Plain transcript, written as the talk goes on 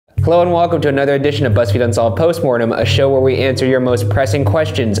Hello and welcome to another edition of BuzzFeed Unsolved Postmortem, a show where we answer your most pressing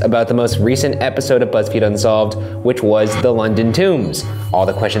questions about the most recent episode of BuzzFeed Unsolved, which was the London Tombs. All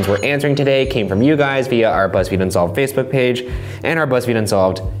the questions we're answering today came from you guys via our BuzzFeed Unsolved Facebook page and our BuzzFeed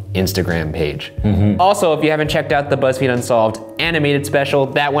Unsolved Instagram page. Also, if you haven't checked out the BuzzFeed Unsolved animated special,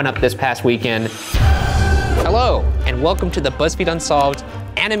 that went up this past weekend. Hello, and welcome to the BuzzFeed Unsolved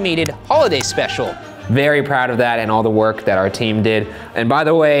animated holiday special. Very proud of that and all the work that our team did. And by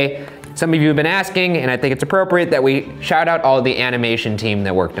the way, some of you have been asking, and I think it's appropriate that we shout out all the animation team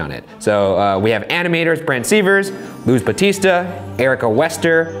that worked on it. So we have animators Brent Sievers, Luz Batista, Erica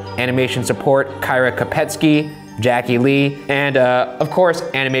Wester, animation support Kyra Kopetsky, Jackie Lee, and of course,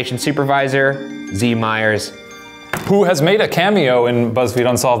 animation supervisor Z Myers. Who has made a cameo in BuzzFeed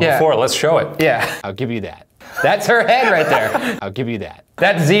Unsolved before. Let's show it. Yeah, I'll give you that. That's her head right there. I'll give you that.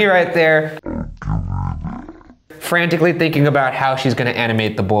 That's Z right there, frantically thinking about how she's gonna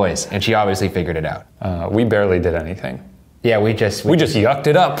animate the boys, and she obviously figured it out. We barely did anything. Yeah, we just yucked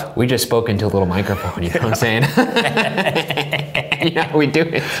it up. We just spoke into a little microphone, you know what I'm saying? Yeah, we do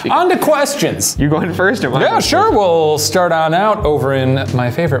it. On to questions. You going first or am I? Yeah, sure, we'll start on out over in my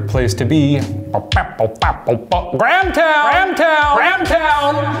favorite place to be. Grahamtown!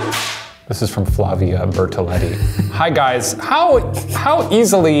 This is from Flavia Bertoletti. Hi guys, how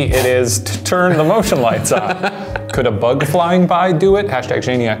easily it is to turn the motion lights on? Could a bug flying by do it? Hashtag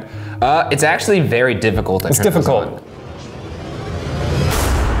Shaniac. It's actually very difficult. It's difficult.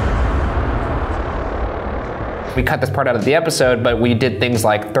 We cut this part out of the episode, but we did things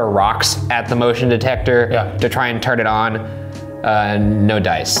like throw rocks at the motion detector to try and turn it on. No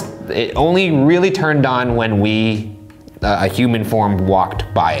dice. It only really turned on when a human form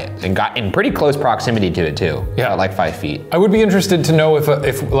walked by it and got in pretty close proximity to it too. Yeah, like 5 feet. I would be interested to know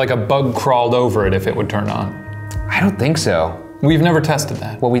if like a bug crawled over it, if it would turn on. I don't think so. We've never tested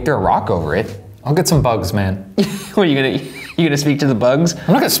that. Well, we threw a rock over it. I'll get some bugs, man. What, you gonna speak to the bugs? I'm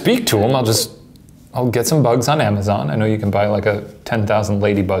not gonna speak to them. I'll get some bugs on Amazon. I know you can buy like 10,000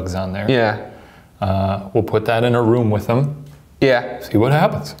 ladybugs on there. Yeah. We'll put that in a room with them. Yeah. See what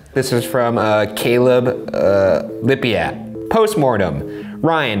happens. This is from Caleb Lipiat. Postmortem.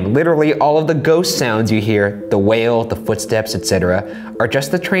 Ryan, literally all of the ghost sounds you hear, the whale, the footsteps, etc., are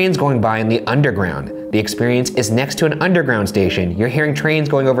just the trains going by in the underground. The experience is next to an underground station. You're hearing trains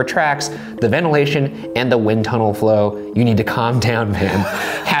going over tracks, the ventilation, and the wind tunnel flow. You need to calm down, man.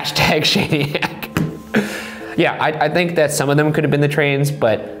 Hashtag Shaniac. Yeah, I think that some of them could have been the trains,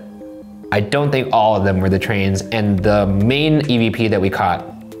 but I don't think all of them were the trains, and the main EVP that we caught,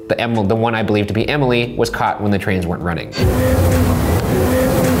 the one I believe to be Emily, was caught when the trains weren't running.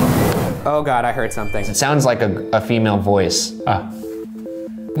 Oh God, I heard something. It sounds like a female voice.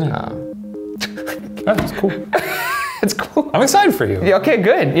 That's cool. It's cool. I'm excited for you. Yeah, okay,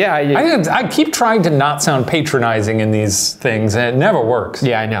 good. Yeah. I keep trying to not sound patronizing in these things, and it never works.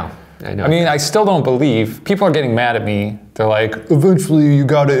 Yeah, I know. I mean, I still don't believe. People are getting mad at me. They're like, eventually you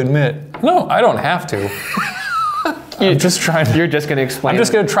gotta admit. No, I don't have to. I'm just trying to. You're just gonna explain. I'm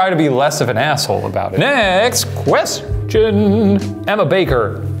just gonna try to be less of an asshole about it. Next question. Emma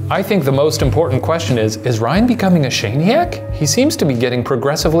Baker. I think the most important question is Ryan becoming a Shaniac? He seems to be getting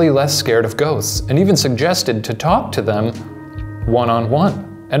progressively less scared of ghosts and even suggested to talk to them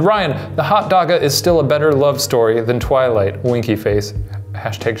one-on-one. And Ryan, the hot dogga is still a better love story than Twilight. Winky face.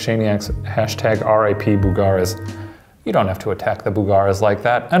 Hashtag Shaniacs. Hashtag RIP Bugaras. You don't have to attack the Bugaras like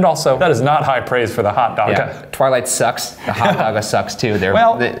that. And also, that is not high praise for the hot dogga. Yeah, Twilight sucks. The hot dogga sucks too.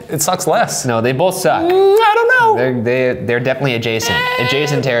 It sucks less. No, they both suck. I don't know. They're definitely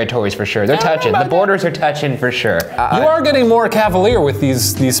adjacent territories for sure. They're touching. The borders are touching for sure. You are getting more cavalier with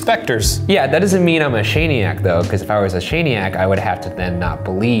these specters. Yeah, that doesn't mean I'm a Shaniac though, because if I was a Shaniac, I would have to then not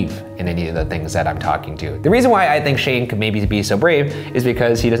believe in any of the things that I'm talking to. The reason why I think Shane could maybe be so brave is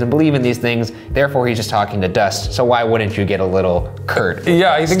because he doesn't believe in these things, therefore he's just talking to dust. So why wouldn't you get a little curt?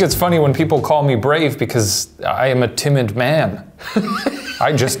 Yeah, I think it's funny when people call me brave because I am a timid man.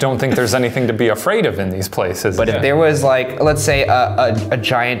 I just don't think there's anything to be afraid of in these places. But if there was like, let's say a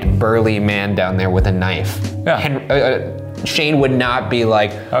giant burly man down there with a knife, Shane would not be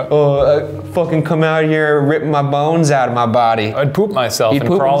like, fucking come out here and rip my bones out of my body. I'd poop myself and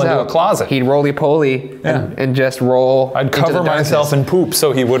crawl into a closet. He'd roly-poly and just roll. I'd cover myself in poop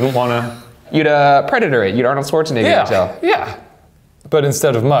so he wouldn't want to. You'd Predator it. You'd Arnold Schwarzenegger yourself. Yeah. But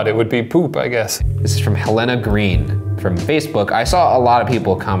instead of mud, it would be poop, I guess. This is from Helena Green from Facebook. I saw a lot of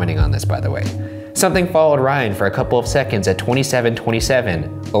people commenting on this, by the way. Something followed Ryan for a couple of seconds at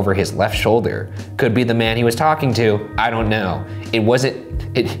 27:27 over his left shoulder. Could be the man he was talking to, I don't know.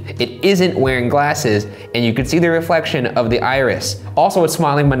 It isn't wearing glasses, and you could see the reflection of the iris. Also, it's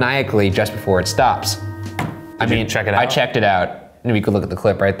smiling maniacally just before it stops. Check it out? I checked it out. And we could look at the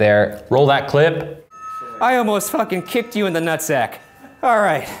clip right there. Roll that clip. I almost fucking kicked you in the nutsack. All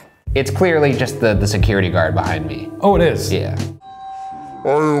right. It's clearly just the security guard behind me. Oh, it is? Yeah. I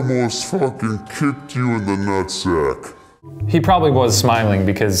almost fucking kicked you in the nutsack. He probably was smiling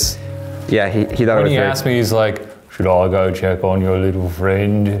because Yeah, he thought it was when he very... asked me, he's like, should I go check on your little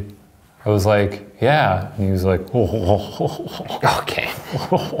friend? I was like, yeah. And he was like, Okay.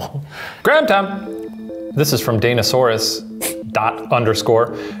 Graham time. This is from Danosaurus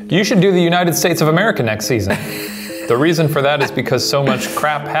 _. You should do the United States of America next season. The reason for that is because so much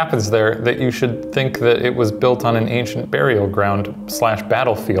crap happens there that you should think that it was built on an ancient burial ground /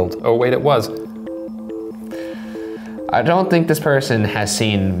 battlefield. Oh wait, it was. I don't think this person has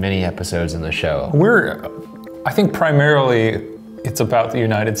seen many episodes in the show. I think primarily it's about the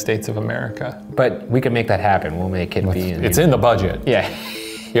United States of America. But we can make that happen. We'll make it be It's in the budget. Yeah.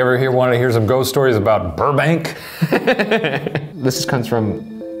 You ever want to hear some ghost stories about Burbank? This comes from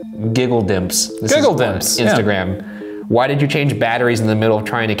Giggle Dimps. This Giggle is Dimps, Instagram. Yeah. Why did you change batteries in the middle of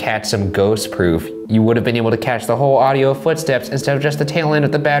trying to catch some ghost proof? You would have been able to catch the whole audio of footsteps instead of just the tail end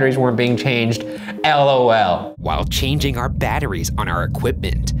if the batteries weren't being changed. LOL. While changing our batteries on our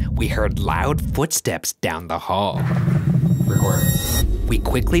equipment, we heard loud footsteps down the hall. Record. We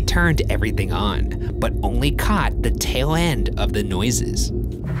quickly turned everything on, but only caught the tail end of the noises.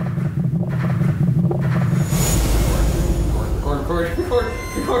 Record.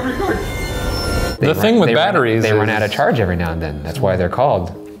 The thing with batteries they run out of charge every now and then. That's why they're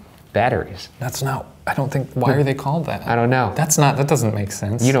called batteries. That's not, I don't think, why are they called that? I don't know. That doesn't make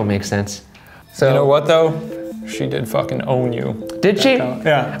sense. You don't make sense. So you know what though? She did fucking own you. Did she?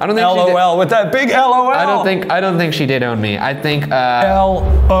 Yeah. I don't think LOL she did. with that big LOL. I don't think she did own me. I think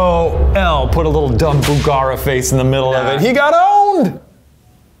LOL. Put a little dumb Bugara face in the middle of it. He got owned.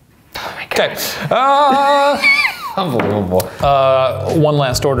 Oh my god. Okay. Unbelievable. One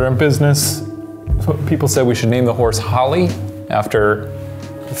last order of business. People said we should name the horse Holly after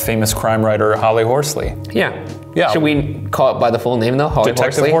the famous crime writer Holly Horsley. Yeah. Yeah. Should we call it by the full name though? Holly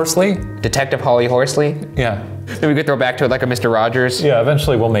Detective Horsley? Detective Holly Horsley? Yeah. Maybe we could throw back to it like a Mr. Rogers. Yeah,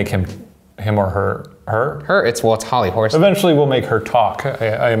 eventually we'll make him or her. Her? It's Holly Horsley. Eventually we'll make her talk,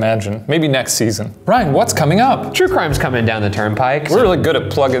 I imagine. Maybe next season. Ryan, what's coming up? True crime's coming down the turnpike. We're really good at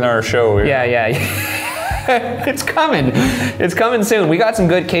plugging our show here. Yeah. It's coming. It's coming soon. We got some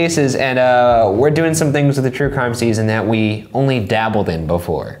good cases, and we're doing some things with the true crime season that we only dabbled in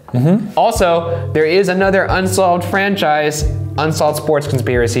before. Also, there is another Unsolved franchise, Unsolved Sports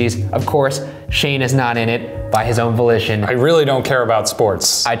Conspiracies. Of course, Shane is not in it by his own volition. I really don't care about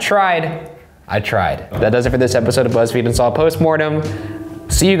sports. I tried. That does it for this episode of BuzzFeed Unsolved Postmortem.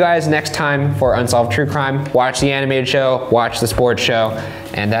 See you guys next time for Unsolved True Crime. Watch the animated show, watch the sports show,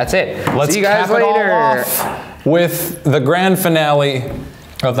 and that's it. Let's see you guys cap it later. all off with the grand finale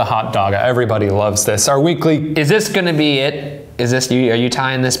of the hot dog. Everybody loves this. Our weekly... Is this gonna be it? Are you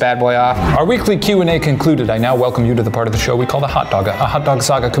tying this bad boy off? Our weekly Q&A concluded. I now welcome you to the part of the show we call the Hot Dog, a hot dog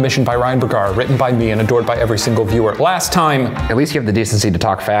saga commissioned by Ryan Bergar, written by me and adored by every single viewer. Last time, At least you have the decency to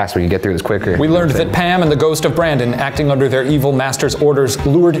talk fast. We can get through this quicker. we learned that Pam and the ghost of Brandon, acting under their evil master's orders,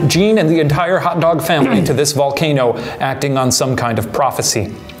 lured Gene and the entire hot dog family to this volcano, acting on some kind of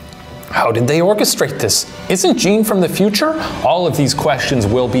prophecy. How did they orchestrate this? Isn't Gene from the future? All of these questions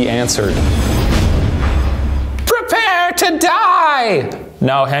will be answered. Prepare to die!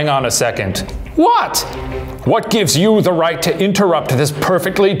 Now hang on a second. What? What gives you the right to interrupt this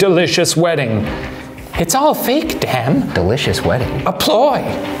perfectly delicious wedding? It's all fake, Dan. Delicious wedding. A ploy.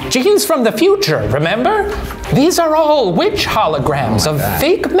 Genes from the future, remember? These are all witch holograms of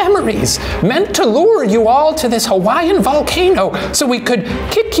fake memories meant to lure you all to this Hawaiian volcano so we could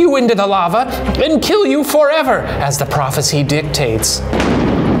kick you into the lava and kill you forever, as the prophecy dictates.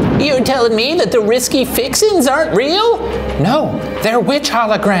 You're telling me that the risky fixins aren't real? No, they're witch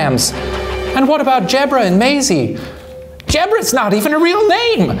holograms. And what about Jebra and Maisie? Jebra's not even a real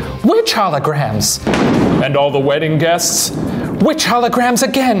name. Witch holograms. And all the wedding guests? Witch holograms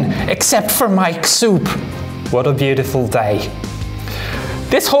again, except for Mike Soup. What a beautiful day.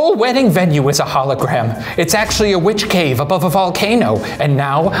 This whole wedding venue is a hologram. It's actually a witch cave above a volcano. And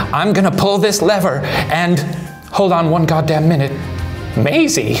now I'm gonna pull this lever and... Hold on one goddamn minute.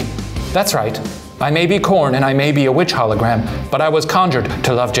 Maisie? That's right. I may be corn and I may be a witch hologram, but I was conjured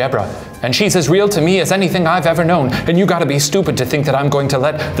to love Jebra. And she's as real to me as anything I've ever known. And you gotta be stupid to think that I'm going to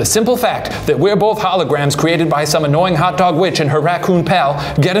let the simple fact that we're both holograms created by some annoying hot dog witch and her raccoon pal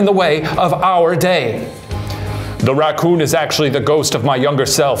get in the way of our day. The raccoon is actually the ghost of my younger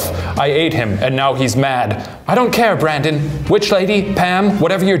self. I ate him, and now he's mad. I don't care, Brandon. Witch lady, Pam,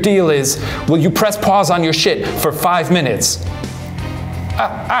 whatever your deal is, will you press pause on your shit for 5 minutes?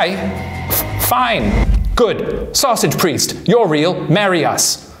 Fine. Good. Sausage priest, you're real. Marry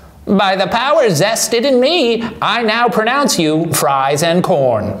us. By the power zested in me, I now pronounce you fries and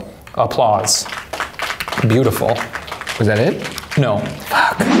corn. Applause. Beautiful. Was that it? No.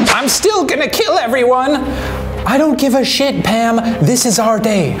 Fuck. I'm still gonna kill everyone! I don't give a shit, Pam. This is our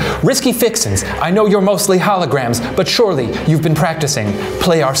day. Risky fixins. I know you're mostly holograms, but surely you've been practicing.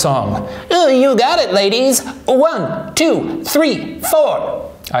 Play our song. You got it, ladies. 1, 2, 3,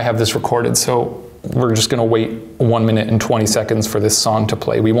 4. I have this recorded, so we're just gonna wait 1 minute and 20 seconds for this song to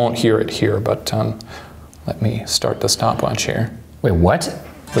play. We won't hear it here, but let me start the stopwatch here. Wait, what?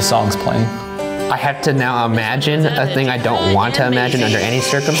 The song's playing. I have to now imagine a thing I don't want to imagine under any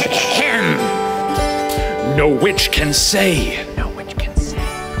circumstance. No witch can say.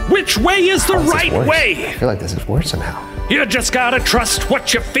 Which way is the right way? I feel like this is worse somehow. You just gotta trust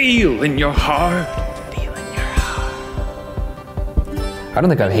what you feel in your heart. I don't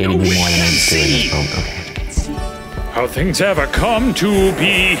think I've hated you more than I do in this moment. Okay. How things ever come to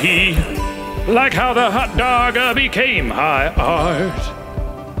be, like how the hot dog became high art.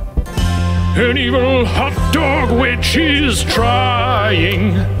 An evil hot dog witch is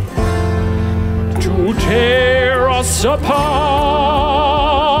trying to tear us apart.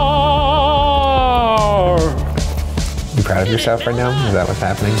 You proud of yourself right now? Is that what's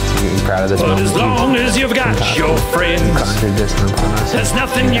happening? You proud of this moment? As long as you've got your friends, there's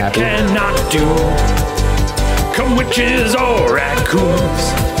nothing you cannot do. Come witches or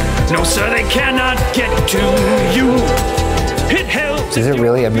raccoons, no sir, they cannot get to you. It helps. Is it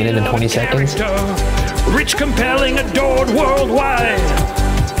really 1 minute and 20 seconds? Rich, compelling, adored worldwide,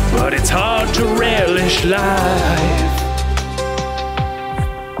 but it's hard to relish life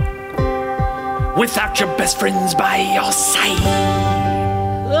without your best friends by your side.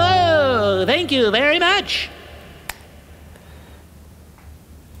 Oh, thank you very much.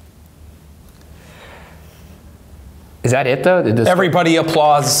 Is that it though? Everybody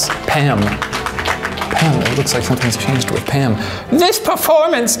applauds Pam. Pam, it looks like something's changed with Pam. This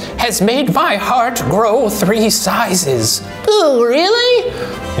performance has made my heart grow 3 sizes. Oh, really?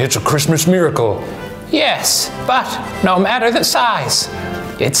 It's a Christmas miracle. Yes, but no matter the size,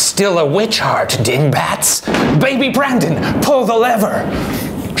 it's still a witch heart, dingbats. Baby Brandon, pull the lever.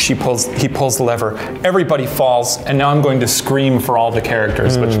 He pulls the lever. Everybody falls, and now I'm going to scream for all the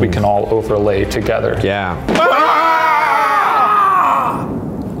characters, which we can all overlay together. Yeah.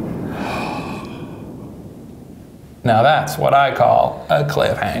 Now that's what I call a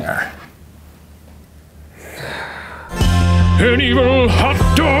cliffhanger. An evil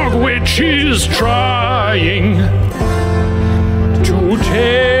hot dog witch is trying to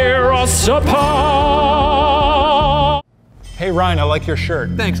tear us apart. Hey Ryan, I like your shirt.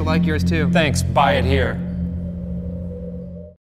 Thanks, I like yours too. Thanks, buy it here.